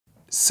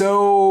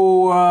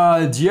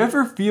So, do you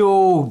ever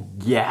feel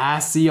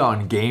gassy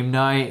on game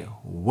night?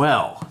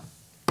 Well,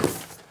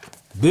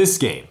 this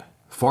game,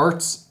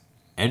 Farts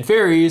and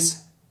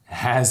Fairies,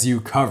 has you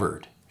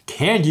covered.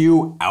 Can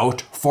you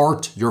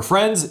out-fart your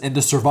friends in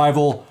the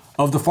survival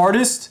of the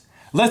fartist?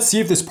 Let's see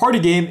if this party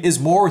game is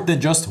more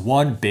than just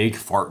one big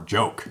fart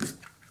joke.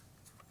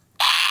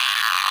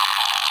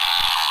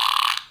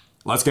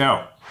 Let's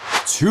go.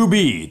 To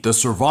be the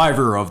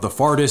survivor of the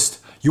fartist,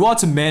 you want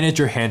to manage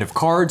your hand of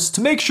cards to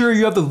make sure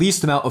you have the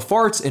least amount of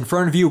farts in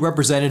front of you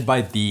represented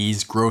by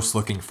these gross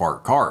looking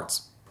fart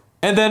cards.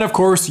 And then of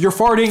course, you're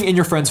farting in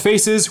your friends'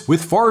 faces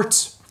with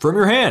farts from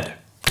your hand.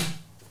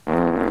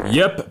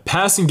 Yep,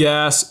 passing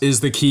gas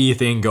is the key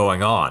thing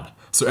going on.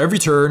 So every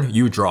turn,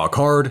 you draw a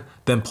card,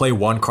 then play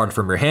one card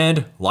from your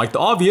hand, like the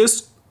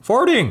obvious,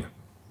 farting.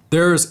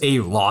 There's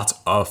a lot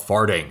of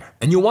farting,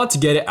 and you want to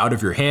get it out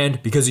of your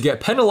hand because you get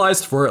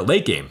penalized for it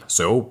late game,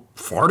 so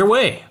fart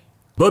away.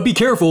 But be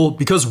careful,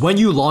 because when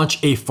you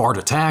launch a fart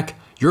attack,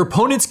 your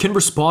opponents can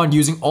respond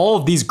using all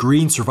of these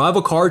green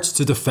survival cards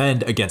to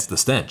defend against the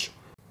stench.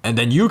 And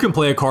then you can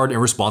play a card in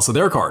response to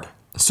their card.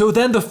 So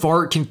then the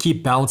fart can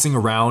keep bouncing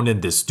around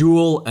in this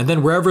duel, and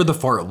then wherever the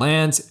fart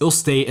lands, it'll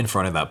stay in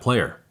front of that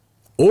player.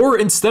 Or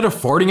instead of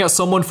farting at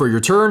someone for your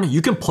turn,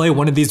 you can play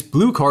one of these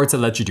blue cards that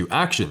let you do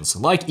actions,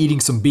 like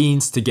eating some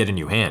beans to get a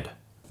new hand.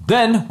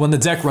 Then, when the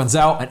deck runs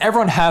out and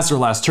everyone has their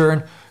last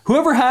turn,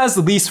 whoever has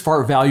the least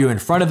fart value in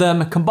front of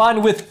them,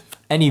 combined with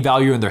any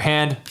value in their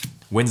hand,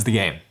 wins the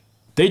game.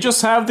 They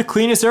just have the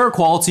cleanest air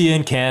quality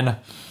and can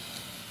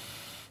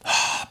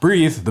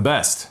breathe the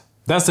best.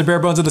 That's the bare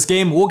bones of this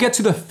game. We'll get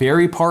to the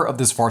fairy part of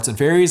this Farts and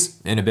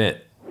Fairies in a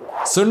bit.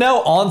 So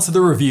now on to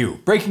the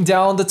review, breaking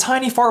down the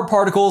tiny fart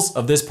particles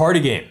of this party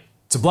game.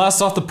 To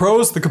blast off the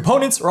pros, the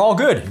components are all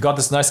good. You got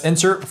this nice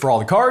insert for all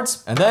the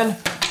cards, and then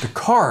the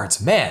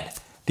cards, man,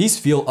 these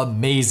feel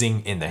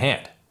amazing in the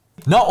hand.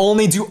 Not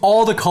only do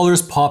all the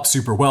colors pop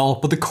super well,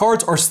 but the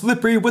cards are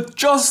slippery with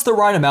just the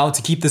right amount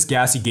to keep this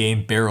gassy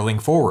game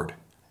barreling forward.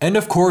 And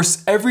of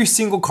course, every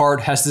single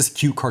card has this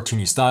cute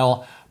cartoony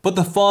style, but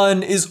the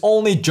fun is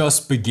only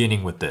just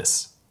beginning with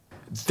this.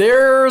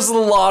 There's a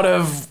lot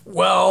of,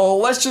 well,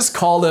 let's just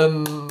call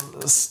them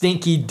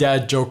stinky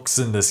dad jokes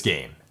in this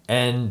game.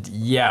 And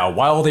yeah,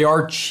 while they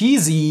are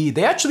cheesy,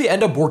 they actually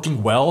end up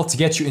working well to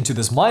get you into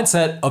this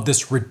mindset of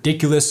this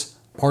ridiculous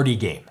party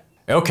game.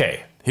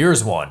 Okay,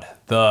 here's one.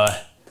 The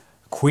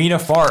Queen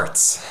of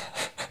Farts.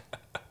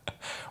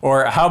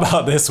 Or how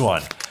about this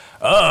one?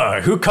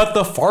 Who cut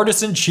the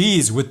fartest in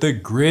cheese with the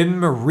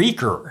Grim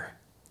Reaker?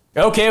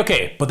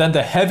 Okay, but then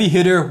the heavy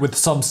hitter with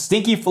some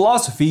stinky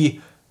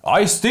philosophy,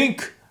 I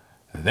stink,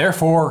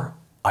 therefore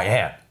I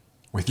am.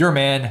 With your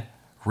man,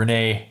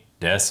 Rene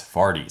des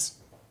Farties.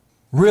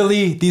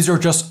 Really, these are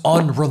just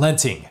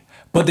unrelenting,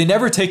 but they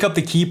never take up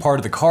the key part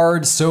of the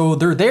card, so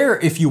they're there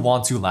if you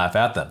want to laugh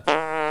at them.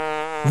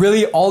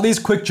 Really, all these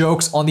quick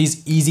jokes on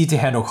these easy to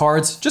handle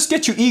cards just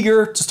get you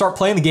eager to start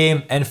playing the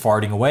game and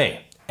farting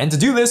away. And to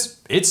do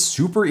this, it's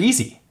super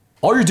easy.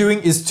 All you're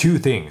doing is two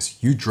things.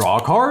 You draw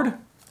a card,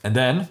 and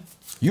then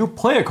you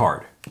play a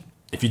card.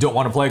 If you don't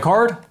want to play a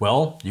card,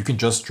 well, you can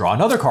just draw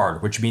another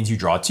card, which means you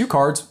draw two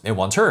cards in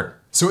one turn.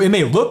 So it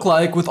may look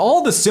like with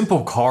all the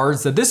simple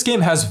cards that this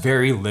game has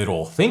very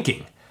little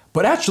thinking,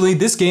 but actually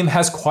this game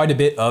has quite a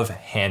bit of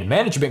hand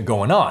management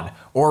going on,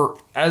 or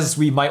as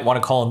we might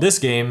want to call in this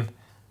game,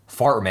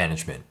 fart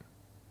management.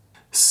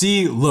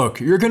 See, look,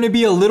 you're going to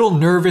be a little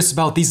nervous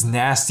about these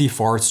nasty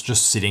farts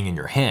just sitting in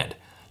your hand.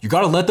 You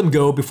gotta let them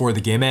go before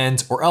the game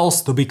ends, or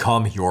else they'll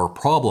become your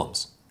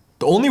problems.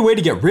 The only way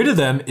to get rid of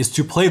them is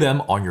to play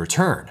them on your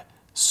turn.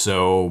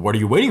 So what are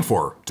you waiting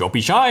for? Don't be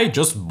shy,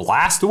 just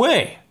blast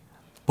away.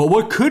 But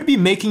what could be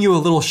making you a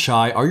little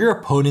shy are your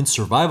opponent's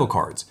survival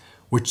cards,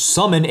 which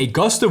summon a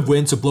gust of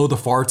wind to blow the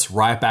farts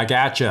right back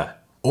at ya.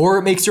 Or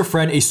it makes your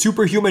friend a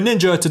superhuman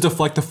ninja to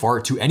deflect the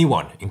fart to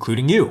anyone,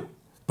 including you.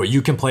 But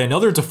you can play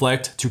another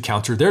deflect to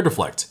counter their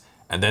deflect,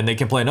 and then they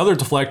can play another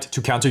deflect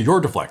to counter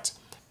your deflect.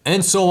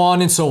 And so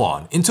on,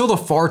 until the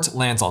fart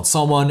lands on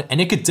someone,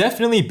 and it could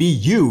definitely be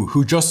you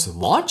who just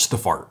launched the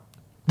fart.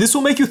 This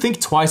will make you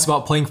think twice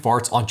about playing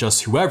farts on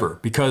just whoever,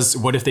 because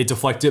what if they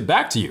deflect it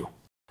back to you?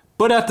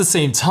 But at the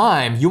same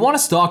time, you want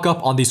to stock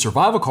up on these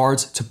survival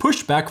cards to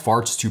push back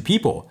farts to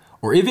people,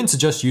 or even to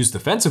just use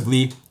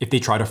defensively if they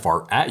try to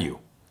fart at you.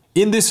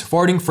 In this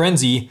farting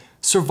frenzy,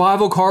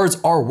 survival cards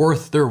are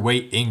worth their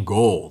weight in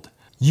gold.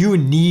 You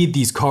need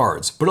these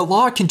cards, but a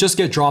lot can just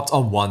get dropped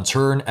on one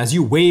turn as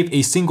you wave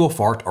a single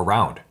fart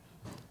around.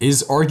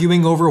 Is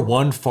arguing over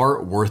one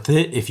fart worth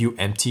it if you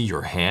empty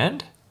your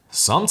hand?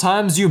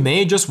 Sometimes you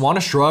may just want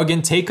to shrug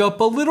and take up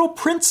a little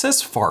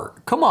princess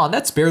fart. Come on,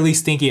 that's barely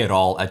stinky at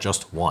all at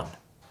just one.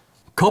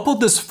 Couple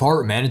this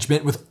fart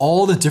management with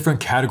all the different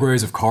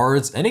categories of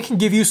cards and it can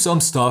give you some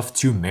stuff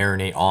to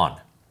marinate on.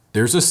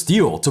 There's a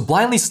steal to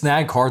blindly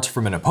snag cards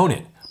from an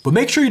opponent, but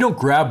make sure you don't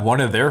grab one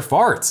of their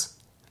farts.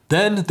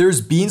 Then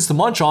there's beans to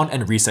munch on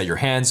and reset your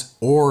hands,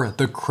 or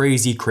the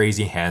crazy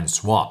hand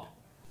swap.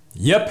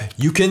 Yep,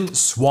 you can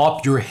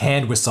swap your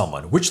hand with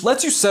someone, which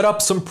lets you set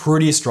up some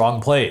pretty strong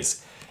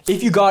plays.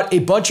 If you got a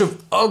bunch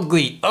of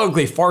ugly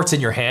farts in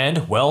your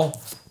hand,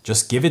 well,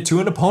 just give it to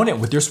an opponent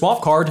with your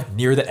swap card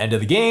near the end of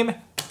the game,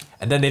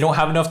 and then they don't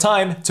have enough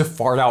time to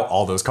fart out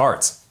all those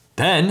cards.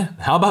 Then,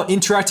 how about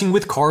interacting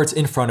with cards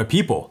in front of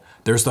people?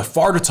 There's the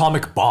Fart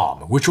Atomic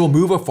Bomb, which will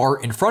move a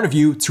fart in front of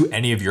you to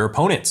any of your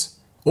opponents.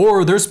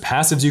 Or there's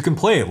passives you can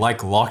play,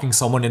 like locking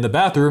someone in the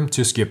bathroom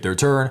to skip their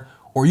turn,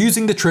 or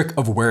using the trick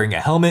of wearing a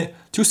helmet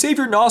to save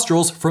your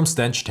nostrils from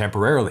stench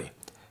temporarily.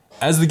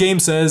 As the game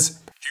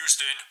says,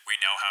 Houston, we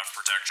now have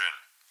protection.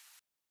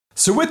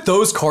 So with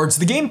those cards,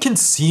 the game can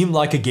seem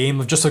like a game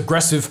of just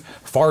aggressive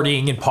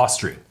farting and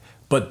posturing.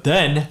 But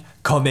then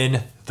come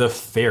in the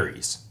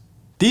fairies.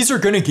 These are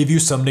going to give you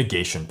some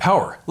negation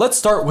power. Let's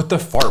start with the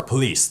Fart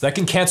Police that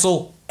can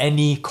cancel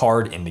any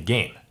card in the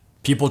game.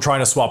 People trying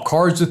to swap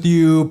cards with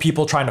you,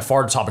 people trying to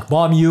fart atomic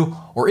bomb you,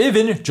 or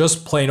even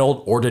just plain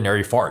old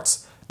ordinary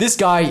farts. This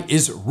guy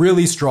is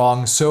really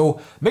strong, so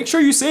make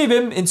sure you save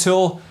him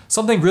until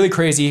something really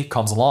crazy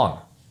comes along.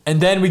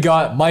 And then we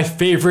got my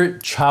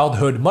favorite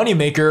childhood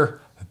moneymaker,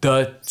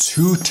 the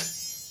Toot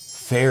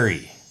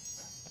Fairy.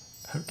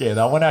 Okay,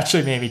 that one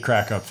actually made me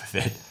crack up a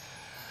bit.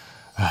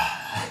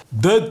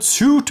 The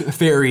Toot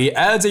Fairy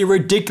adds a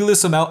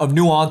ridiculous amount of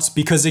nuance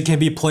because it can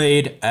be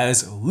played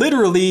as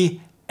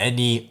literally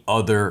any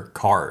other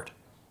card.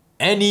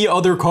 Any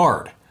other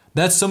card.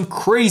 That's some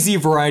crazy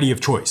variety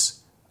of choice.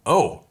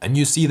 Oh, and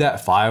you see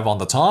that 5 on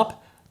the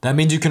top? That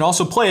means you can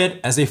also play it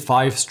as a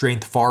 5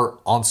 strength fart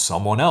on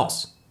someone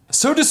else.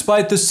 So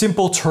despite the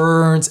simple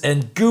turns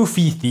and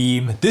goofy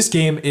theme, this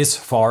game is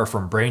far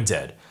from brain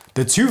dead.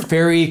 The Toot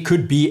Fairy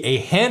could be a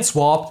hand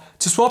swap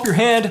to swap your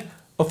hand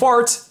of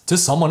farts to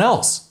someone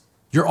else.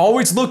 You're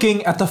always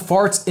looking at the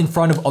farts in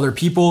front of other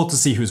people to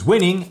see who's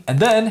winning, and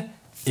then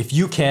if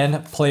you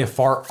can play a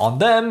fart on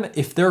them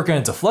if they're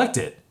going to deflect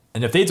it.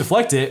 And if they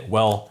deflect it,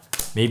 well,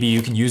 maybe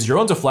you can use your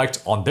own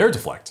deflect on their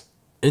deflect.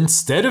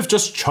 Instead of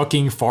just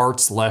chucking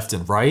farts left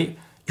and right,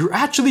 you're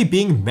actually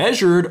being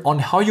measured on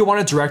how you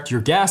want to direct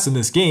your gas in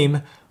this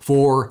game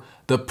for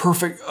the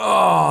perfect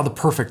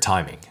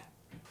timing.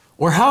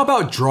 Or how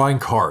about drawing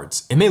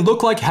cards? It may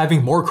look like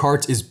having more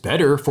cards is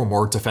better for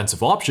more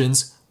defensive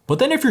options, but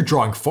then if you're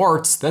drawing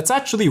farts, that's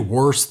actually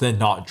worse than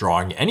not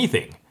drawing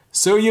anything.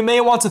 So you may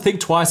want to think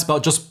twice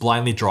about just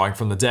blindly drawing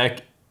from the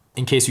deck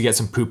in case you get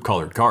some poop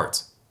colored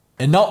cards.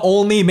 And not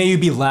only may you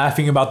be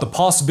laughing about the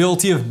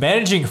possibility of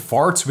managing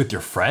farts with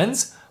your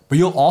friends, but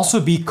you'll also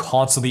be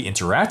constantly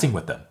interacting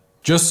with them.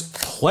 Just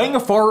playing a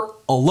fart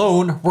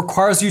alone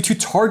requires you to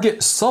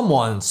target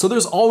someone, so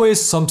there's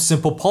always some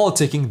simple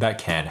politicking that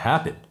can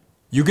happen.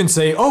 You can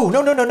say, oh,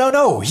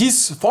 no,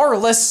 he's far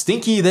less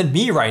stinky than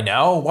me right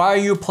now. Why are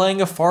you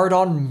playing a fart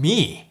on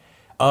me?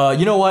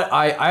 You know what,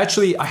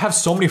 I have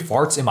so many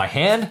farts in my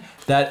hand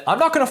that I'm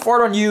not gonna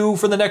fart on you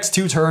for the next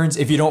 2 turns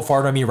if you don't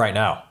fart on me right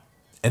now.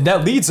 And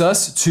that leads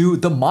us to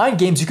the mind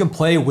games you can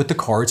play with the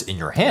cards in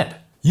your hand.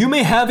 You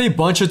may have a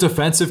bunch of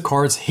defensive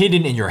cards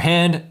hidden in your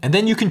hand, and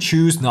then you can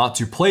choose not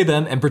to play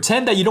them and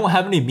pretend that you don't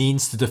have any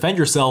means to defend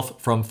yourself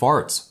from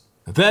farts.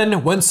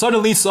 Then, when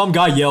suddenly some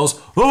guy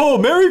yells, "Oh,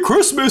 Merry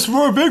Christmas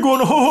for a big one,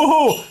 ho ho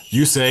ho,"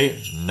 you say,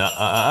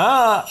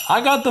 "Nah, I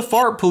got the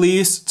Fart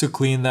Police to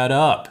clean that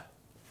up."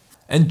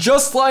 And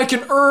just like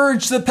an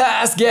urge to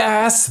pass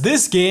gas,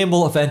 this game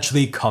will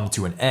eventually come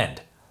to an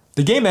end.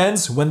 The game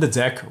ends when the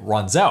deck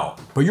runs out,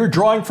 but you're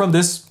drawing from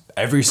this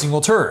every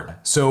single turn,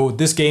 so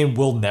this game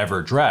will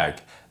never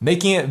drag,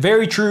 making it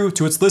very true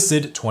to its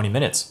listed 20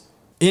 minutes.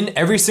 In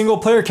every single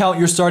player count,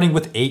 you're starting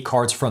with 8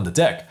 cards from the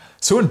deck,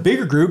 so in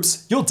bigger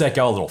groups, you'll deck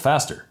out a little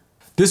faster.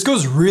 This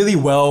goes really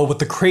well with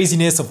the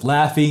craziness of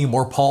laughing,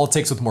 more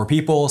politics with more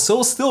people, so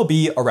it'll still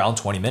be around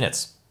 20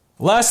 minutes.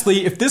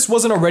 Lastly, if this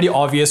wasn't already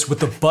obvious with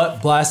the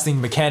butt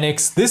blasting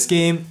mechanics, this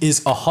game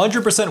is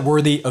 100%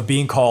 worthy of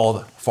being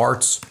called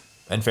Farts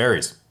and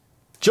Fairies.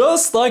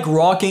 Just like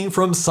rocking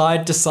from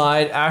side to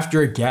side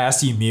after a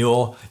gassy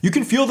meal, you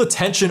can feel the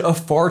tension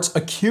of farts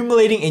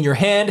accumulating in your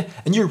hand,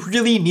 and you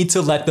really need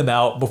to let them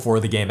out before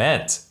the game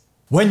ends.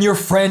 When your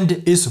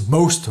friend is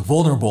most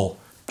vulnerable,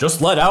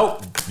 just let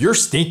out your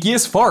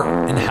stinkiest fart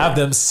and have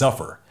them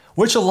suffer,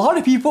 which a lot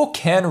of people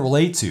can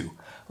relate to.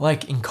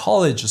 Like in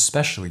college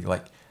especially, I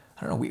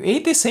don't know, we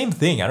ate the same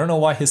thing. I don't know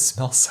why his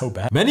smells so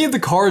bad. Many of the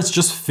cards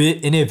just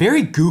fit in a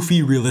very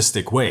goofy,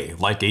 realistic way,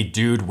 like a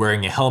dude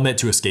wearing a helmet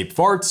to escape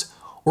farts,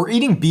 or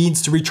eating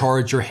beans to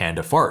recharge your hand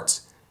of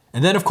farts.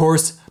 And then of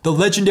course, the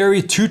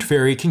legendary Toot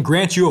Fairy can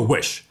grant you a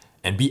wish,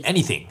 and be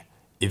anything,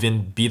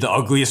 even be the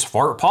ugliest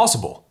fart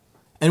possible.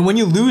 And when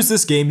you lose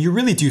this game, you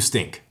really do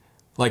stink.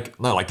 Like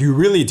you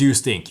really do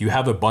stink. You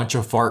have a bunch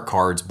of fart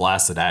cards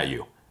blasted at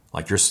you.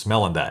 Like you're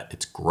smelling that,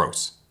 it's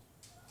gross.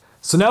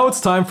 So now it's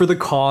time for the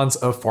cons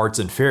of Farts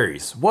and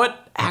Fairies.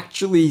 What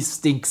actually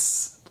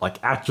stinks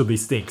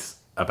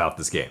about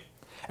this game?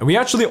 And we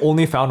actually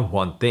only found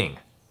one thing,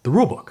 the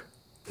rulebook.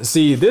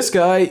 See, this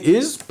guy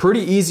is pretty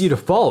easy to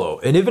follow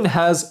and even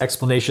has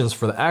explanations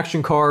for the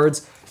action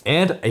cards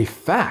and a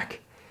FAQ.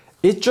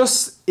 It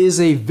just is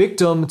a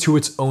victim to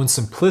its own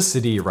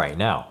simplicity right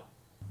now.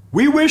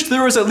 We wish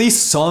there was at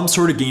least some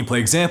sort of gameplay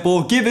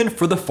example given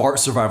for the fart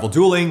survival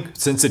dueling,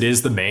 since it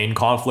is the main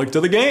conflict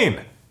of the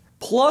game.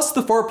 Plus,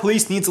 the fart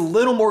police needs a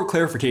little more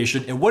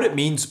clarification in what it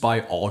means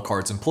by all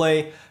cards in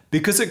play,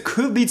 because it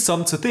could lead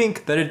some to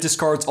think that it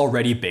discards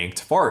already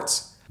banked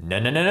farts.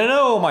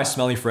 No, my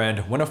smelly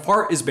friend. When a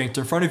fart is banked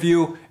in front of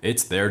you,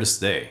 it's there to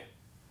stay.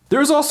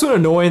 There's also an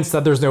annoyance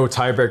that there's no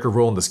tiebreaker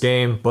rule in this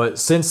game, but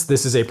since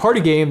this is a party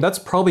game, that's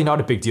probably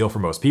not a big deal for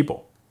most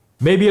people.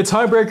 Maybe a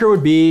tiebreaker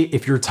would be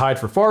if you're tied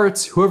for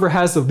farts, whoever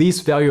has the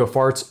least value of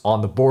farts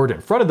on the board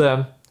in front of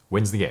them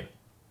wins the game.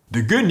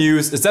 The good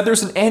news is that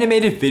there's an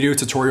animated video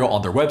tutorial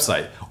on their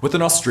website with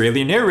an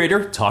Australian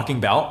narrator talking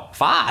about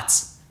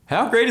farts.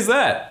 How great is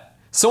that?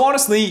 So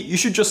honestly, you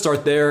should just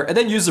start there and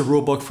then use the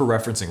rulebook for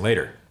referencing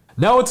later.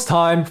 Now it's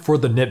time for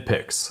the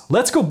nitpicks.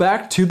 Let's go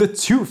back to the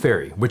Toot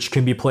Fairy, which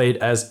can be played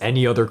as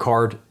any other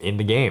card in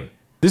the game.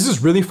 This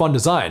is really fun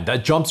design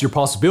that jumps your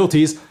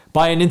possibilities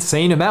by an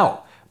insane amount.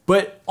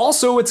 But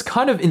also it's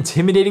kind of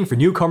intimidating for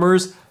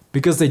newcomers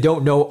because they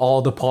don't know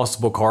all the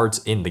possible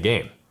cards in the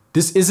game.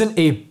 This isn't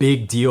a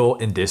big deal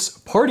in this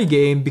party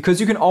game because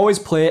you can always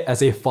play it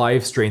as a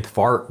 5 strength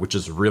fart, which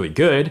is really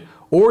good,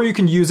 or you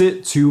can use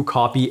it to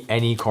copy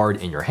any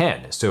card in your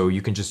hand, so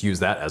you can just use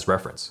that as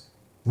reference.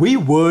 We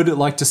would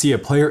like to see a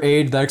player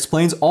aid that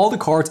explains all the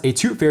cards a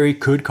Toot Fairy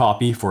could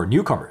copy for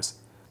newcomers.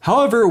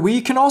 However,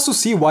 we can also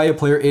see why a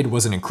player aid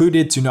wasn't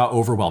included to not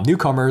overwhelm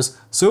newcomers,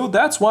 so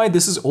that's why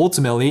this is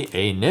ultimately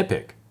a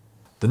nitpick.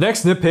 The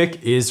next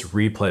nitpick is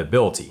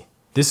replayability.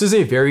 This is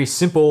a very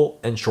simple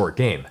and short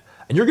game,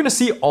 and you're going to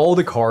see all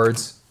the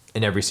cards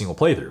in every single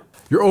playthrough.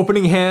 Your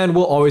opening hand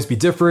will always be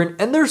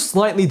different, and there's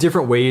slightly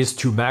different ways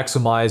to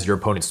maximize your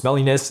opponent's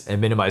smelliness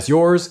and minimize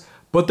yours,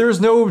 but there's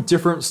no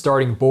different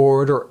starting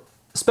board or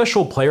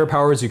special player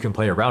powers you can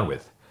play around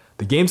with.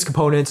 The game's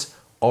components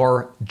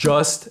are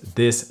just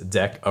this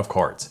deck of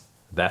cards.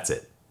 That's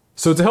it.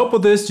 So to help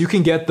with this, you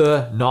can get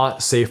the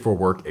Not Safe for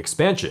Work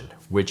expansion,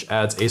 which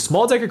adds a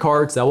small deck of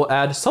cards that will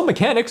add some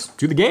mechanics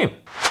to the game.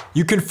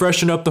 You can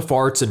freshen up the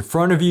farts in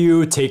front of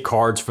you, take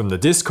cards from the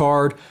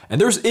discard, and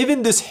there's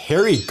even this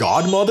hairy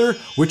godmother,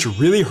 which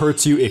really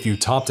hurts you if you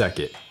top deck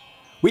it.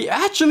 We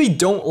actually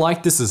don't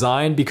like this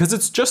design because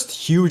it's just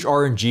huge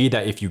RNG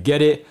that if you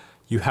get it,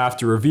 you have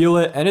to reveal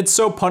it, and it's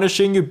so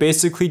punishing you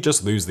basically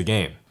just lose the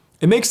game.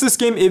 It makes this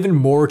game even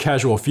more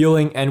casual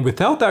feeling, and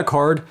without that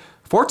card,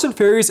 Farts and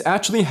Fairies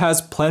actually has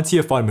plenty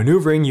of fun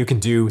maneuvering you can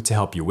do to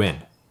help you win.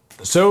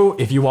 So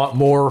if you want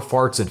more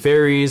Farts and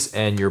Fairies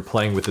and you're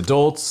playing with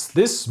adults,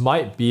 this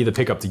might be the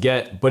pickup to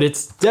get, but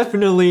it's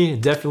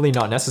definitely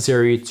not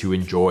necessary to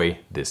enjoy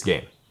this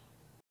game.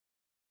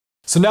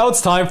 So now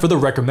it's time for the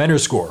recommender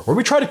score, where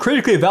we try to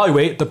critically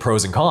evaluate the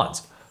pros and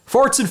cons.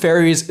 Farts and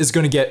Fairies is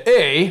going to get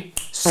a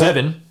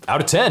 7 out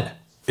of 10.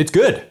 It's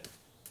good.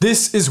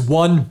 This is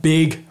one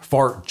big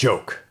fart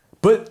joke,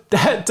 but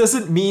that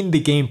doesn't mean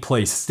the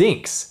gameplay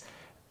stinks.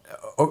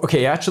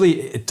 Okay,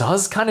 actually it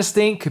does kind of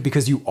stink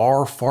because you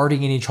are farting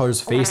in each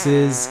other's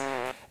faces,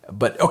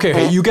 but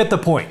okay, you get the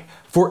point.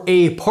 For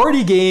a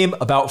party game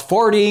about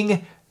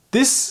farting,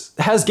 this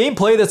has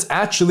gameplay that's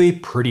actually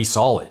pretty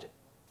solid.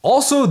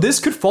 Also, this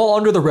could fall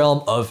under the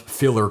realm of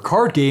filler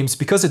card games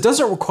because it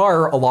doesn't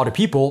require a lot of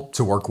people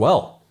to work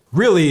well.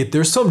 Really,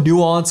 there's some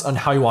nuance on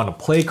how you want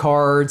to play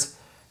cards,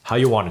 how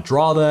you want to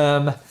draw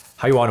them,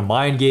 how you want to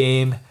mind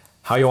game,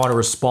 how you want to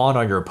respond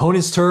on your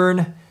opponent's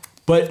turn.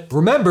 But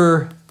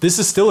remember, this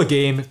is still a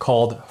game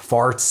called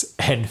Farts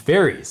and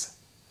Fairies.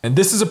 And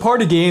this is a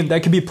party game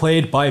that can be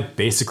played by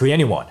basically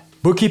anyone.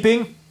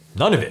 Bookkeeping?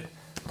 None of it.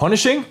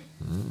 Punishing?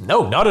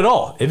 No, not at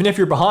all. Even if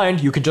you're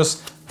behind, you can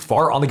just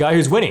fart on the guy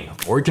who's winning,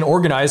 or you can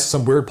organize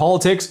some weird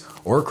politics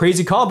or a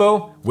crazy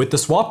combo with the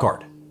swap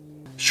card.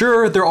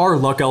 Sure, there are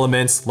luck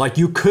elements, like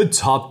you could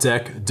top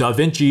deck Da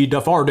Vinci the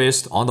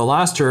Fartist on the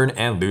last turn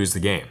and lose the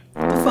game.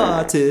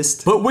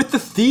 Fartist. But with the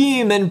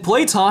theme and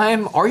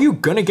playtime, are you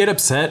gonna get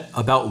upset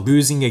about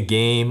losing a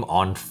game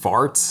on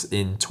farts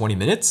in 20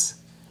 minutes?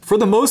 For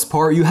the most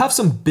part, you have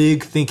some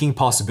big thinking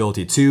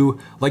possibility too,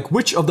 like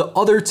which of the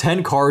other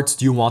 10 cards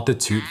do you want the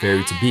Toot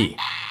Fairy to be?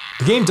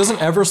 The game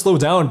doesn't ever slow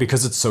down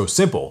because it's so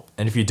simple,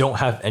 and if you don't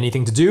have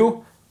anything to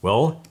do,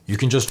 well, you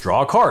can just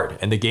draw a card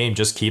and the game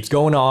just keeps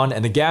going on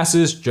and the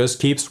gases just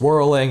keep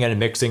swirling and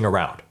mixing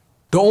around.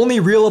 The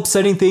only real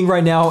upsetting thing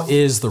right now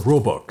is the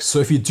rulebook, so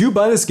if you do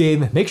buy this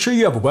game, make sure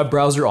you have a web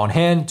browser on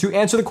hand to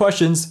answer the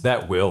questions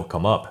that will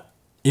come up.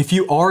 If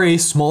you are a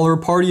smaller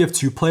party of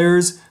 2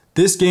 players,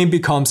 this game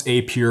becomes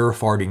a pure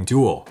farting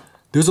duel.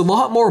 There's a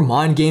lot more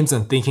mind games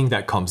and thinking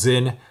that comes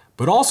in,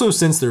 but also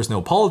since there's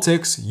no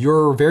politics,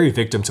 you're very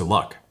victim to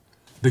luck.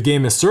 The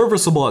game is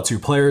serviceable at 2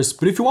 players,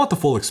 but if you want the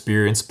full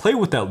experience, play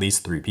with at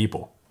least 3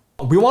 people.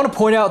 We want to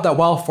point out that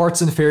while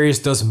Farts and Fairies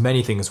does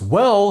many things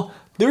well,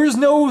 there is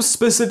no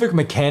specific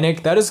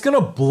mechanic that is going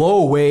to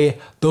blow away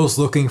those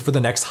looking for the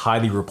next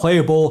highly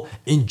replayable,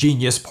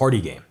 ingenious party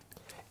game.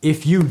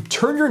 If you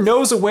turn your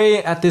nose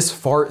away at this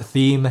fart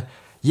theme,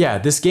 yeah,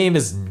 this game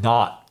is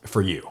not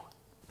for you.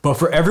 But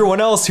for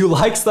everyone else who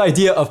likes the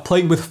idea of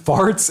playing with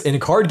farts in a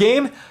card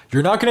game,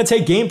 you're not going to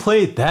take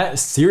gameplay that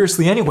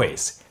seriously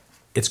anyways.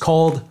 It's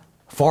called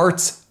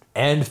Farts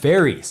and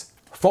Fairies.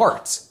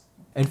 Farts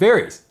and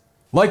Fairies.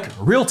 Like,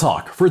 real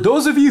talk, for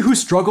those of you who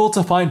struggle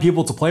to find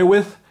people to play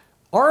with,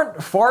 aren't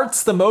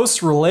farts the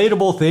most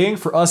relatable thing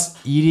for us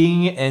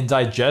eating and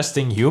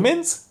digesting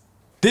humans?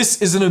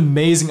 This is an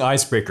amazing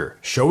icebreaker.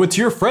 Show it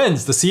to your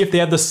friends to see if they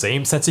have the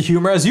same sense of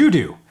humor as you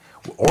do.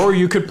 Or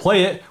you could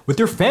play it with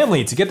your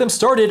family to get them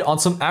started on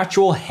some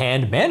actual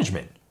hand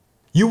management.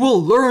 You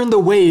will learn the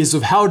ways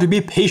of how to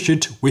be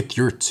patient with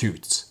your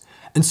toots.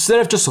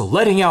 Instead of just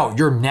letting out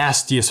your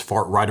nastiest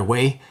fart right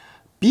away,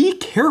 be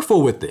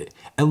careful with it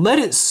and let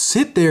it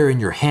sit there in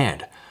your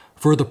hand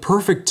for the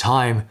perfect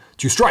time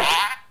to strike.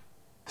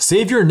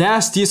 Save your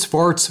nastiest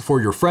farts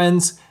for your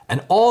friends,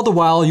 and all the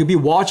while you'll be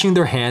watching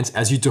their hands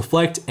as you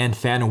deflect and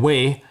fan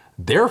away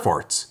their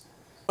farts.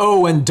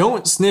 Oh, and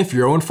don't sniff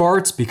your own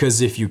farts,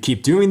 because if you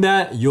keep doing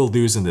that, you'll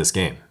lose in this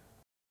game.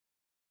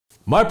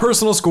 My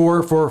personal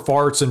score for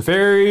Farts and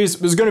Fairies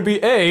is going to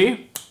be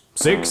a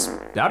 6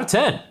 out of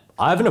 10.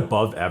 I have an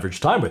above average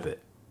time with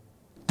it.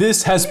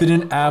 This has been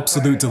an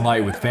absolute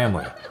delight with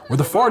family, where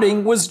the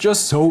farting was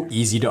just so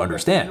easy to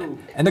understand,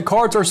 and the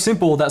cards are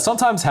simple that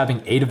sometimes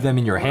having 8 of them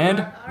in your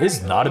hand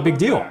is not a big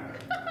deal.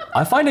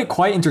 I find it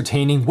quite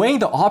entertaining weighing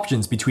the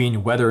options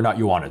between whether or not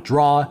you want to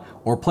draw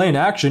or play an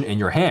action in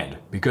your hand,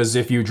 because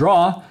if you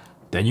draw,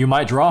 then you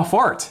might draw a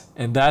fart,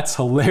 and that's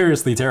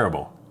hilariously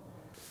terrible.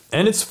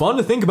 And it's fun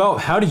to think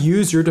about how to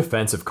use your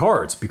defensive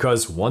cards,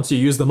 because once you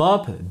use them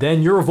up,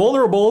 then you're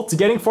vulnerable to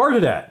getting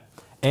farted at.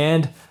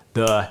 And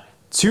the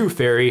Toot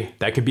Fairy,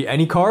 that could be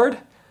any card,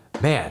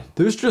 man,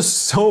 there's just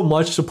so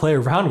much to play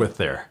around with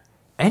there.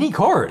 Any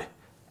card,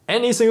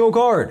 any single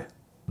card.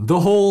 The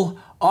whole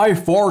I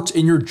fart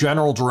in your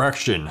general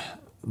direction,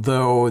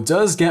 though,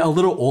 does get a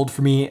little old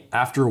for me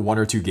after 1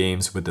 or 2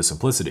 games with the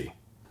simplicity.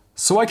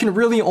 So I can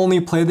really only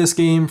play this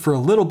game for a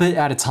little bit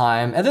at a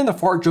time, and then the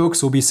fart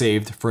jokes will be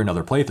saved for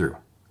another playthrough.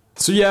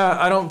 So yeah,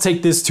 I don't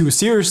take this too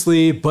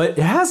seriously, but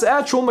it has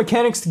actual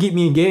mechanics to keep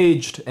me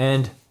engaged,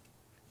 and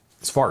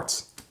it's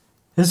farts.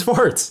 It's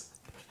farts.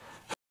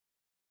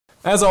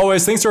 As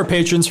always, thanks to our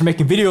patrons for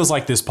making videos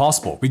like this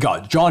possible. We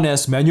got John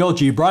S, Manuel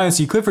G, Brian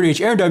C, Clifford H,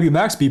 Aaron W,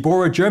 Max B,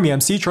 Bora, Jeremy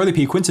MC, Charlie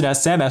P, Quinton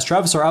S, Sam S,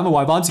 Travis R, Alma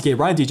Y, Bonzi K,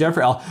 Ryan D,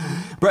 Jennifer L,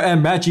 Brett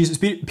M, Matt G,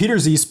 Peter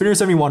Z, Spinner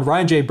 71,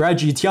 Ryan J, Brad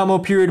G,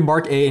 Tiamo, Period,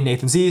 Mark A,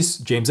 Nathan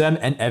Z, James M,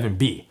 and Evan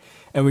B.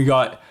 And we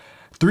got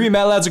 3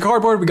 Mad Lads of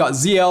Cardboard. We got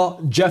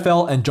ZL, Jeff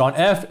L, and John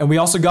F, and we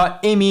also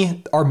got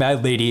Amy, our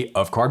Mad Lady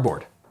of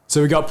Cardboard.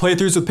 So we got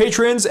playthroughs with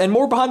patrons and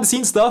more behind the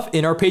scenes stuff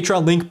in our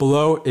Patreon link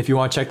below if you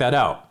want to check that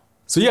out.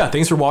 So yeah,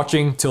 thanks for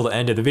watching till the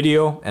end of the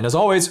video, and as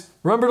always,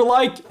 remember to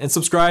like and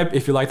subscribe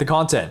if you like the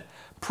content.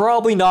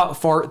 Probably not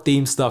fart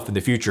themed stuff in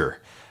the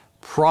future.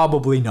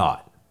 Probably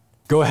not.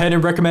 Go ahead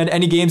and recommend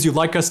any games you'd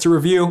like us to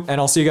review,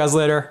 and I'll see you guys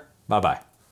later. Bye bye.